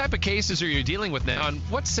 Fred, what type of cases are you dealing with now, and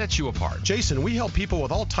what sets you apart? Jason, we help people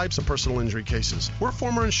with all types of personal injury cases. We're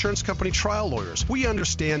former insurance company trial lawyers. We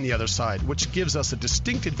understand the other side, which gives us a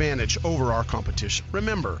distinct advantage over our competition.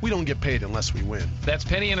 Remember, we don't get paid unless we win. That's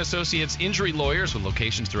Penny & Associates Injury Lawyers with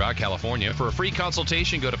locations throughout California. For a free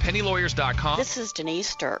consultation, go to pennylawyers.com. This is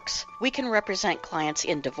Denise Dirks. We can represent clients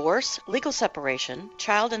in divorce, legal separation,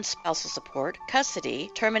 child and spousal support, custody,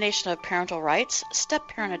 termination of parental rights,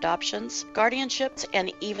 step-parent adoptions, guardianships,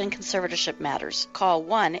 and even conservatorship matters. Call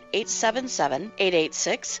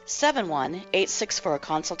 1-877-886-7186 for a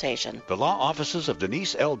consultation. The law offices of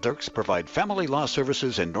Denise L. Dirks provide family law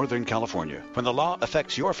services in Northern California. When the law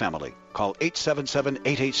affects your family, call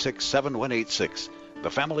 877-886-7186.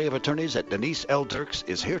 The family of attorneys at Denise L. Dirks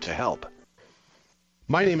is here to help.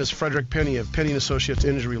 My name is Frederick Penny of Penny & Associates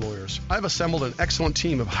Injury Lawyers. I've assembled an excellent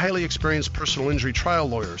team of highly experienced personal injury trial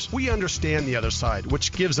lawyers. We understand the other side,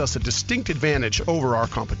 which gives us a distinct advantage over our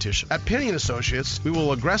competition. At Penny & Associates, we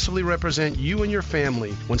will aggressively represent you and your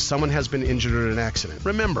family when someone has been injured in an accident.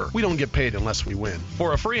 Remember, we don't get paid unless we win.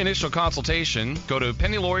 For a free initial consultation, go to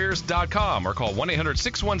pennylawyers.com or call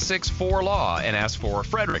 1-800-616-4LAW and ask for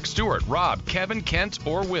Frederick, Stuart, Rob, Kevin, Kent,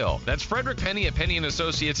 or Will. That's Frederick Penny at Penny &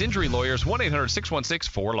 Associates Injury Lawyers, 1-800-616-4LAW.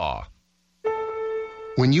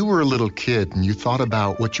 When you were a little kid and you thought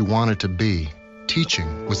about what you wanted to be,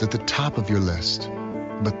 teaching was at the top of your list.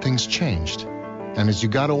 But things changed. And as you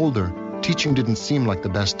got older, teaching didn't seem like the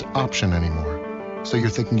best option anymore. So you're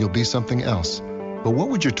thinking you'll be something else. But what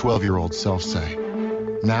would your 12-year-old self say?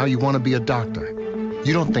 Now you want to be a doctor.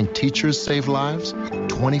 You don't think teachers save lives?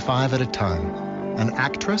 25 at a time. An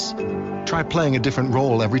actress? Try playing a different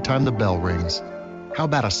role every time the bell rings. How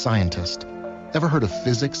about a scientist? Ever heard of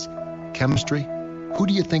physics, chemistry? Who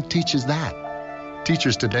do you think teaches that?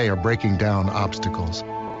 Teachers today are breaking down obstacles,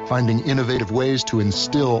 finding innovative ways to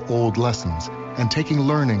instill old lessons, and taking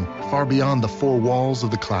learning far beyond the four walls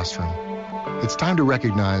of the classroom. It's time to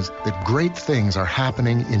recognize that great things are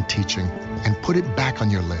happening in teaching and put it back on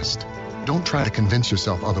your list. Don't try to convince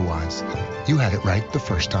yourself otherwise. You had it right the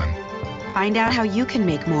first time. Find out how you can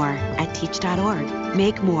make more at teach.org.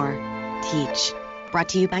 Make more. Teach. Brought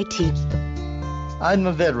to you by Teach. I'm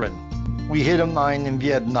a veteran. We hit a mine in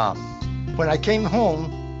Vietnam. When I came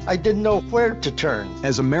home, I didn't know where to turn.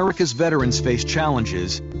 As America's veterans face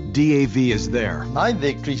challenges, DAV is there. My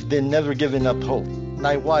victory's been never giving up hope.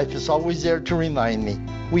 My wife is always there to remind me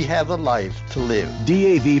we have a life to live.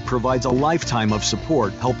 DAV provides a lifetime of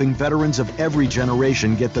support, helping veterans of every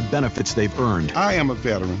generation get the benefits they've earned. I am a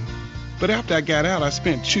veteran, but after I got out, I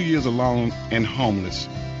spent 2 years alone and homeless.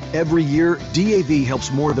 Every year, DAV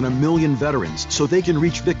helps more than 1 million veterans so they can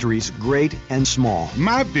reach victories great and small.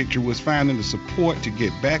 My victory was finding the support to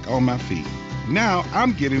get back on my feet. Now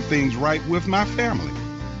I'm getting things right with my family.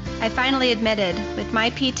 I finally admitted, with my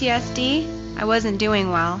PTSD, I wasn't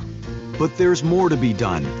doing well. But there's more to be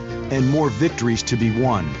done and more victories to be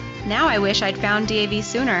won. Now I wish I'd found DAV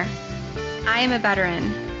sooner. I am a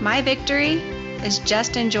veteran. My victory is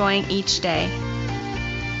just enjoying each day.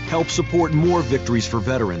 Help support more victories for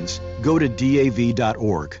veterans. Go to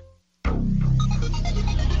DAV.org.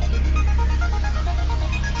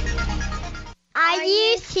 Are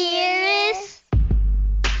you serious?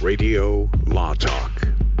 Radio Law Talk.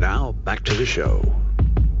 Now, back to the show.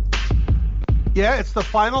 Yeah, it's the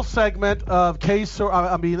final segment of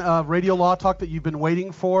Radio Law Talk that you've been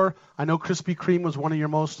waiting for. I know Krispy Kreme was one of your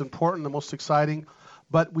most important, the most exciting,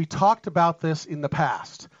 but we talked about this in the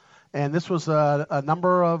past. And this was a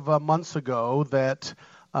number of months ago that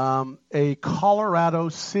a Colorado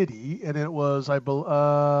city, and it was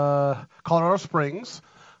Colorado Springs,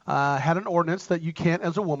 had an ordinance that you can't,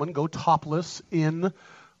 as a woman, go topless in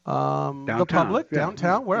the public,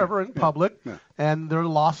 downtown, wherever in public. Yeah. And their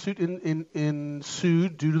lawsuit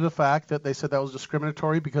ensued due to the fact that they said that was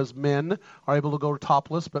discriminatory because men are able to go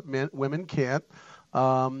topless, but women can't.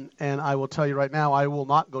 And I will tell you right now, I will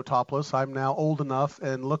not go topless. I'm now old enough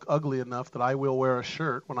and look ugly enough that I will wear a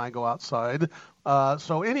shirt when I go outside.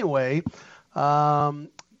 So anyway,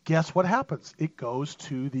 guess what happens? It goes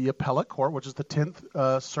to the appellate court, which is the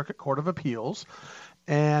 10th Circuit Court of Appeals.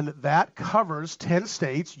 And that covers 10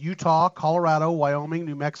 states, Utah, Colorado, Wyoming,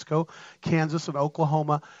 New Mexico, Kansas, and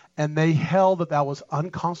Oklahoma. And they held that that was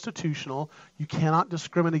unconstitutional. You cannot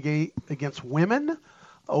discriminate against women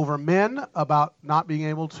over men about not being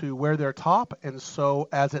able to wear their top. And so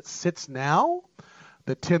as it sits now,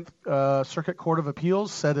 the 10th Circuit Court of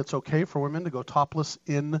Appeals said it's okay for women to go topless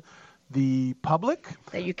in the public.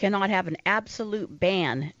 That you cannot have an absolute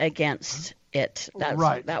ban against it.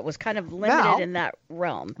 Right. That was kind of limited in that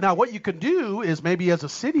realm. Now, what you can do is maybe as a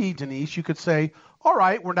city, Denise, you could say, all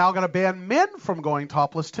right, we're now going to ban men from going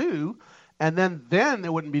topless too. And then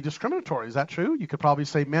it wouldn't be discriminatory. Is that true? You could probably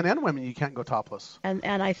say men and women, you can't go topless. And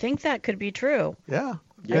I think that could be true. Yeah.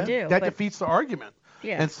 I do. That defeats the argument.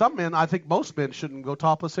 Yeah. And some men, I think most men shouldn't go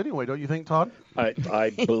topless anyway. Don't you think, Todd? I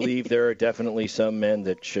believe there are definitely some men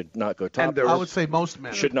that should not go topless. I would say most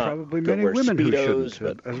men should not. Probably go many wear women Speedos, who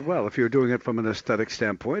shouldn't as well. If you're doing it from an aesthetic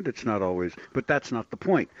standpoint, it's not always. But that's not the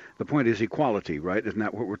point. The point is equality, right? Isn't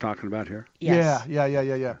that what we're talking about here? Yes.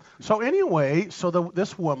 Yeah. So anyway,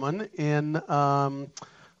 this woman in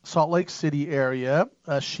Salt Lake City area,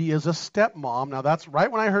 she is a stepmom. Now, that's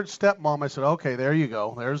right when I heard stepmom, I said, okay, there you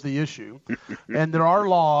go. There's the issue. And there are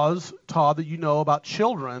laws, Todd, that you know about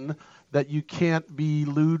children that you can't be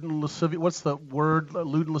lewd and lascivious. What's the word?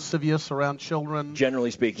 Lewd and lascivious around children.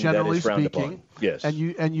 Generally speaking, that is frowned upon. Yes.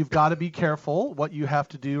 And you've got to be careful what you have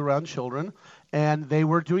to do around children. And they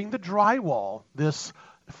were doing the drywall. This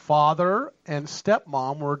father and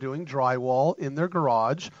stepmom were doing drywall in their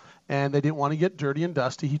garage. And they didn't want to get dirty and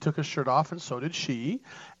dusty. He took his shirt off, and so did she.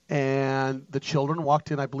 And the children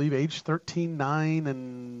walked in, I believe, age 13, 9,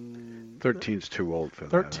 and... 13's too old for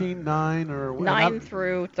that. 13, 9, or... 9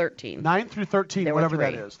 through 13. 9 through 13, whatever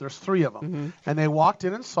that is. There's 3 of them. Mm-hmm. And they walked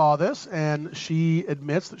in and saw this, and she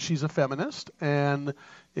admits that she's a feminist and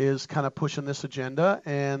is kind of pushing this agenda.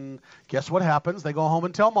 And guess what happens? They go home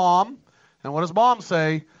and tell Mom. And what does Mom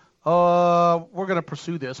say? We're going to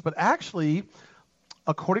pursue this. But actually...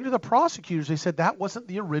 according to the prosecutors, they said that wasn't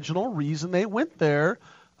the original reason they went there,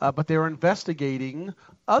 but they were investigating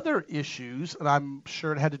other issues, and I'm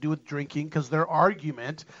sure it had to do with drinking because their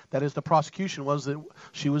argument, that is the prosecution, was that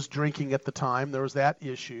she was drinking at the time. There was that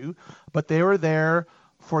issue. But they were there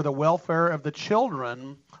for the welfare of the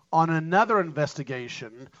children on another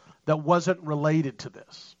investigation that wasn't related to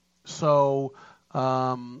this. So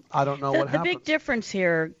I don't know what happened. The big difference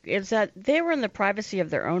here is that they were in the privacy of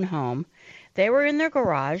their own home. They were in their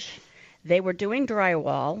garage. They were doing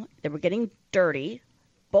drywall. They were getting dirty.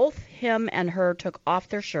 Both him and her took off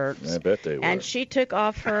their shirts. I bet they were. And she took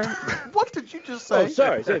off her... What did you just say? Oh,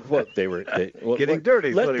 sorry. Well, they were... getting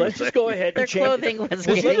dirty. Let's just go ahead and their clothing was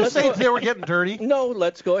getting... Did you say they were getting dirty? No,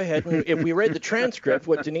 let's go ahead. And if we read the transcript,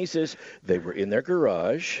 what Denise is, they were in their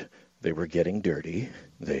garage. They were getting dirty.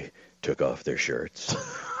 They took off their shirts.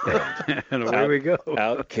 And away we go.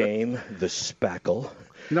 Out came the spackle.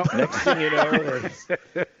 No.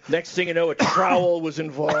 Next thing you know, a trowel was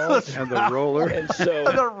involved. And the roller. And so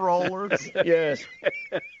the rollers. Yes.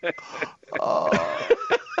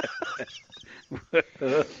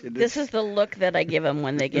 This is the look that I give them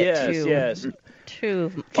when they get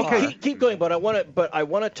too far. Keep going, but I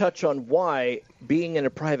want to touch on why being in a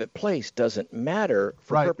private place doesn't matter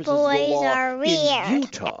for purposes of the law in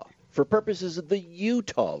Utah. For purposes of the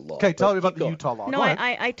Utah law. Okay, tell me about the Utah law. No,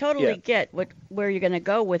 I totally get where you're going to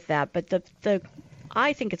go with that, but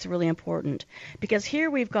I think it's really important because here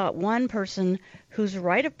we've got one person whose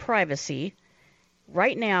right of privacy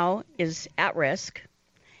right now is at risk,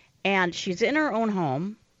 and she's in her own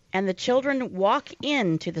home, and the children walk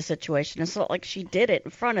into the situation. It's not like she did it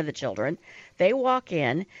in front of the children. They walk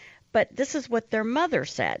in, but this is what their mother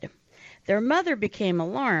said. Their mother became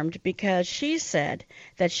alarmed because she said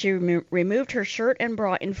that she removed her shirt and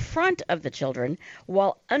bra in front of the children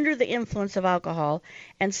while under the influence of alcohol,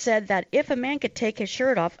 and said that if a man could take his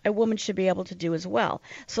shirt off, a woman should be able to do as well.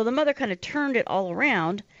 So the mother kind of turned it all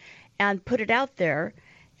around and put it out there,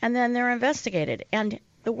 and then they're investigated. And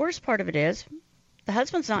the worst part of it is the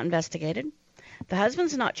husband's not investigated. The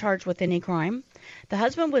husband's not charged with any crime. The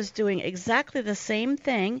husband was doing exactly the same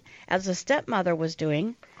thing as the stepmother was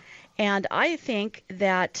doing. And I think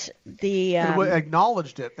that the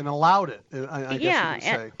acknowledged it and allowed it. I guess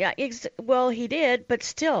you could say. Well, he did, but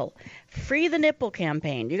still, Free the Nipple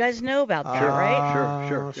campaign. You guys know about that, right?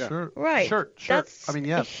 Sure. Right. Sure. That's I mean,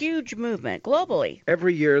 yes. a huge movement globally.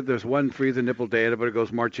 Every year, there's one Free the Nipple Day. Everybody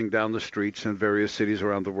goes marching down the streets in various cities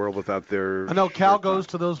around the world without their. I know Cal goes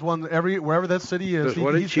to those one wherever that city is. There's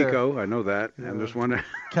one in Chico. There. I know that, and there's one.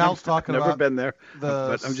 Cal's talking never about. Never been there,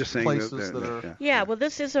 but I'm just saying places that are. Yeah. Well,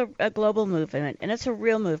 this is a global movement, and it's a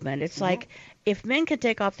real movement. It's like if men can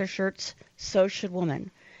take off their shirts, so should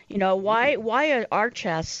women. You know, why are our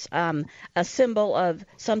chests a symbol of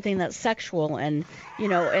something that's sexual and, you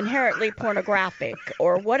know, inherently pornographic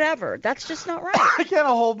or whatever? That's just not right. I can't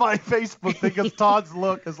hold my Facebook because Todd's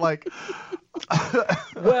look is like.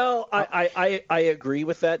 Well, I agree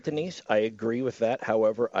with that, Denise. I agree with that.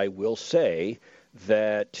 However, I will say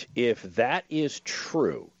that if that is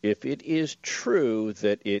true, if it is true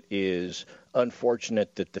that it is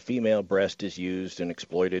unfortunate that the female breast is used and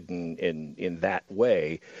exploited in that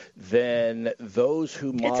way, then those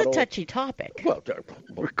who model... It's a touchy topic. Well,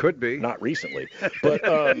 it could be. Not recently. But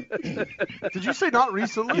did you say not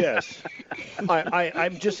recently? Yes.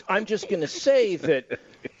 I'm just going to say that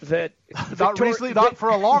not recently, not for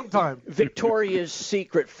a long time. Victoria's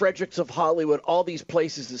Secret, Fredericks of Hollywood, all these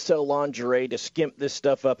places that sell lingerie to skimp this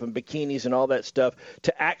stuff up and bikinis and all that stuff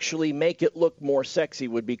to actually make it look more sexy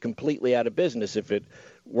would be completely out of business if it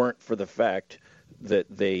weren't for the fact that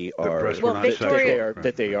they are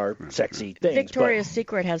sexy things. Victoria's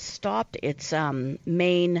Secret has stopped its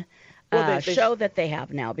main show that they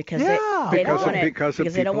have now because they don't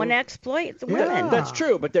want to exploit the women. That's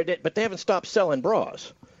true, but they haven't stopped selling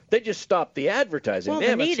bras. They just stopped the advertising. Well,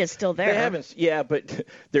 the need is still there. They haven't. Yeah, but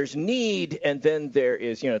there's need, and then there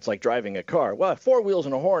is, it's like driving a car. Well, 4 wheels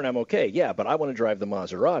and a horn, I'm okay. Yeah, but I want to drive the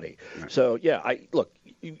Maserati. Right. So look.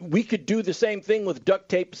 We could do the same thing with duct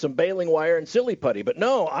tape, some baling wire, and silly putty, but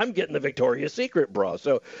no, I'm getting the Victoria's Secret bra.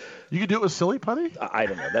 So you could do it with silly putty? I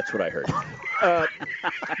don't know. That's what I heard.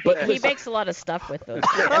 But he makes a lot of stuff with those.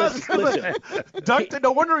 Listen.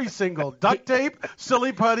 No wonder he's single. Duct tape,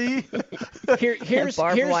 silly putty. Here's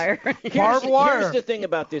barbed wire. Barbed wire. Here's the thing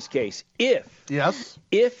about this case.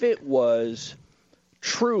 If it was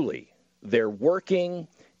truly they're working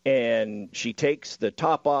and she takes the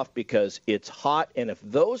top off because it's hot, and if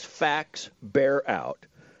those facts bear out,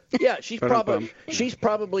 she's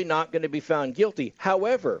probably not going to be found guilty.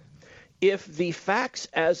 However, if the facts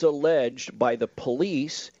as alleged by the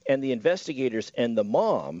police and the investigators and the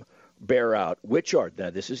mom bear out, which are now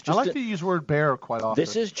this is just I like to use the word bear quite often.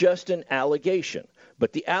 This is just an allegation.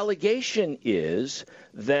 But the allegation is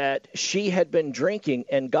that she had been drinking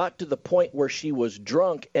and got to the point where she was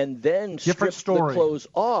drunk and then stripped the clothes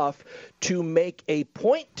off to make a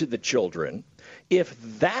point to the children. If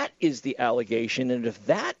that is the allegation and if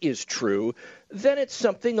that is true, then it's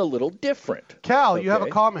something a little different. Cal, you have a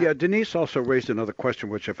comment. Yeah, Denise also raised another question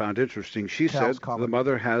which I found interesting. She said the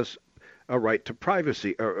mother has a right to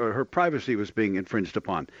privacy, or her privacy was being infringed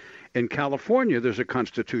upon. In California, there's a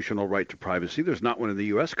constitutional right to privacy. There's not one in the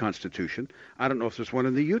U.S. Constitution. I don't know if there's one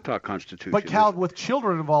in the Utah Constitution. But, Cal, with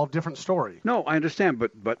children involved, different story. No, I understand,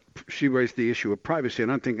 but she raised the issue of privacy,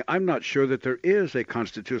 and I'm not sure that there is a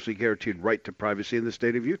constitutionally guaranteed right to privacy in the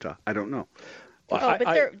state of Utah. I don't know. Oh,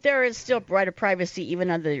 but there is still right of privacy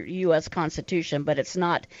even under the U.S. Constitution, but it's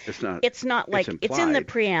not. It's not like it's in the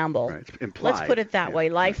preamble. Right, it's implied. Let's put it that way: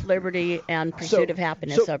 life, liberty, and pursuit of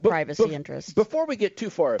happiness are privacy interests. Before we get too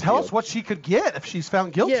far, tell us what she could get if she's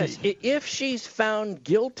found guilty. Yes, if she's found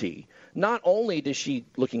guilty. Not only is she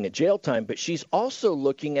looking at jail time, but she's also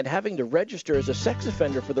looking at having to register as a sex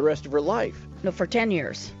offender for the rest of her life. No, for 10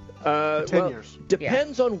 years. 10 years.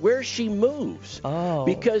 Depends on where she moves. Oh.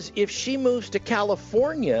 Because if she moves to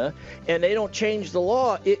California and they don't change the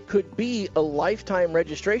law, it could be a lifetime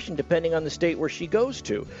registration depending on the state where she goes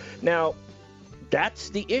to. Now, that's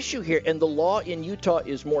the issue here. And the law in Utah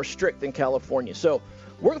is more strict than California. So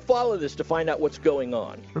we're going to follow this to find out what's going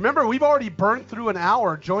on. Remember, we've already burnt through an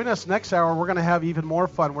hour. Join us next hour. We're going to have even more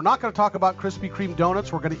fun. We're not going to talk about Krispy Kreme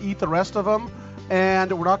donuts. We're going to eat the rest of them.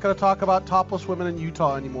 And we're not going to talk about topless women in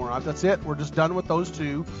Utah anymore. That's it. We're just done with those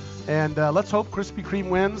two. And let's hope Krispy Kreme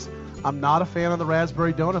wins. I'm not a fan of the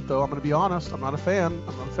raspberry donut, though. I'm going to be honest. I'm not a fan.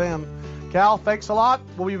 Cal, thanks a lot.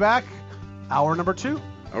 We'll be back. Hour number 2.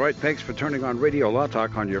 All right, thanks for turning on Radio Law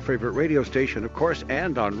Talk on your favorite radio station, of course,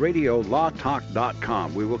 and on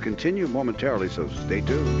RadioLawTalk.com. We will continue momentarily, so stay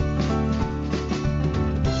tuned.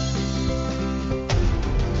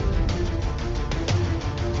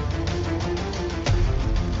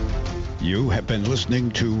 You have been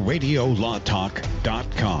listening to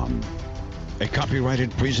RadioLawTalk.com, a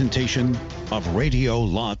copyrighted presentation of Radio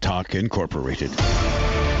Law Talk Incorporated.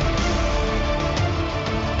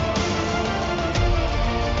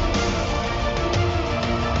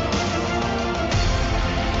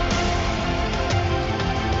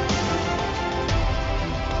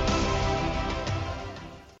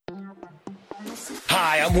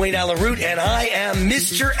 Hi, I'm Wayne Allen Root, and I am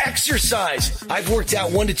Mr. Exercise. I've worked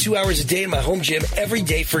out 1 to 2 hours a day in my home gym every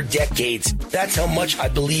day for decades. That's how much I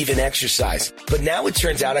believe in exercise. But now it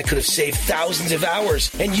turns out I could have saved thousands of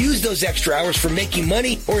hours and used those extra hours for making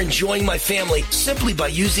money or enjoying my family simply by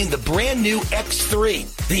using the brand new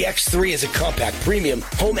X3. The X3 is a compact, premium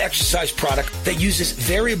home exercise product that uses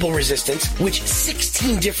variable resistance, which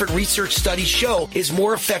 16 different research studies show is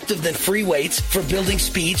more effective than free weights for building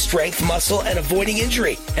speed, strength, muscle, and avoiding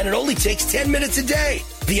injury. And it only takes 10 minutes a day.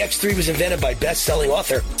 The X3 was invented by best-selling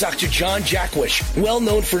author Dr. John Jackwish, well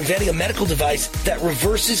known for inventing a medical device that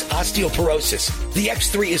reverses osteoporosis. The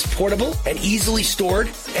X3 is portable and easily stored.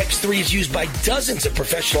 X3 is used by dozens of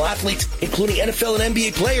professional athletes, including NFL and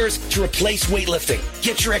NBA players, to replace weightlifting.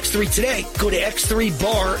 Get your X3 today. Go to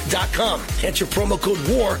x3bar.com. Enter promo code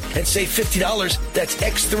WAR and save $50. That's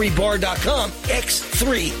x3bar.com,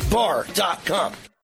 x3bar.com.